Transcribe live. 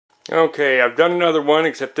Okay, I've done another one,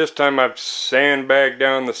 except this time I've sandbagged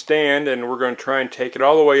down the stand, and we're going to try and take it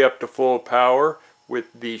all the way up to full power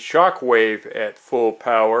with the ShockWave at full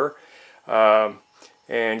power,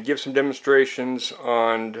 and give some demonstrations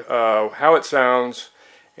on how it sounds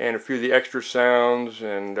and a few of the extra sounds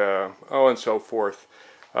and and so forth.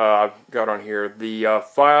 I've got on here the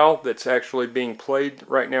file that's actually being played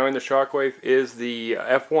right now in the ShockWave is the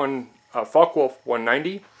F1 Focke-Wulf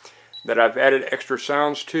 190 that I've added extra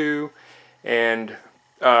sounds to, and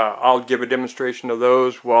I'll give a demonstration of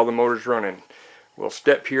those while the motor's running. We'll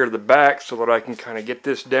step here to the back so that I can kind of get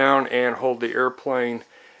this down and hold the airplane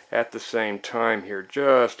at the same time here,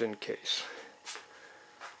 just in case.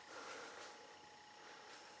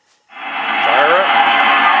 Fire up.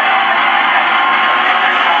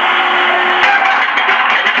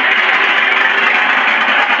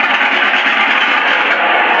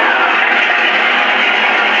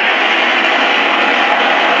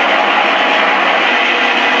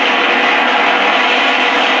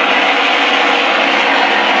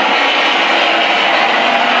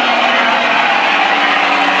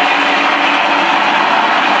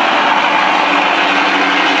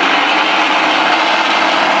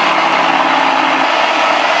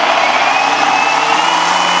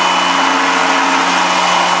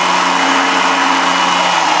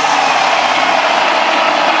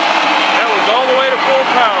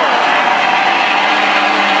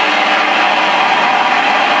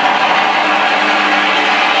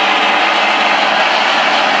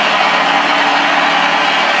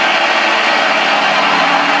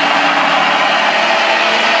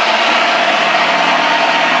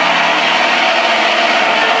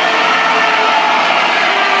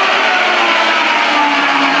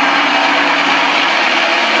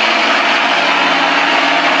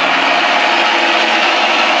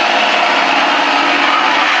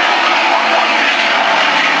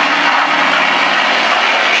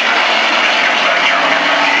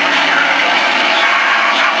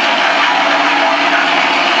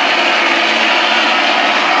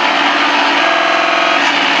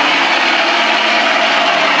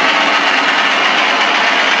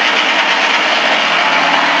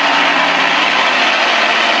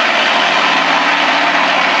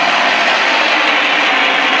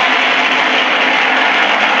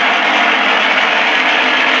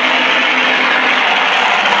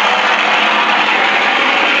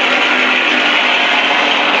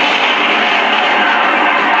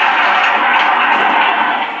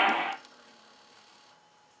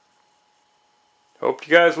 Hope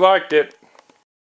you guys liked it.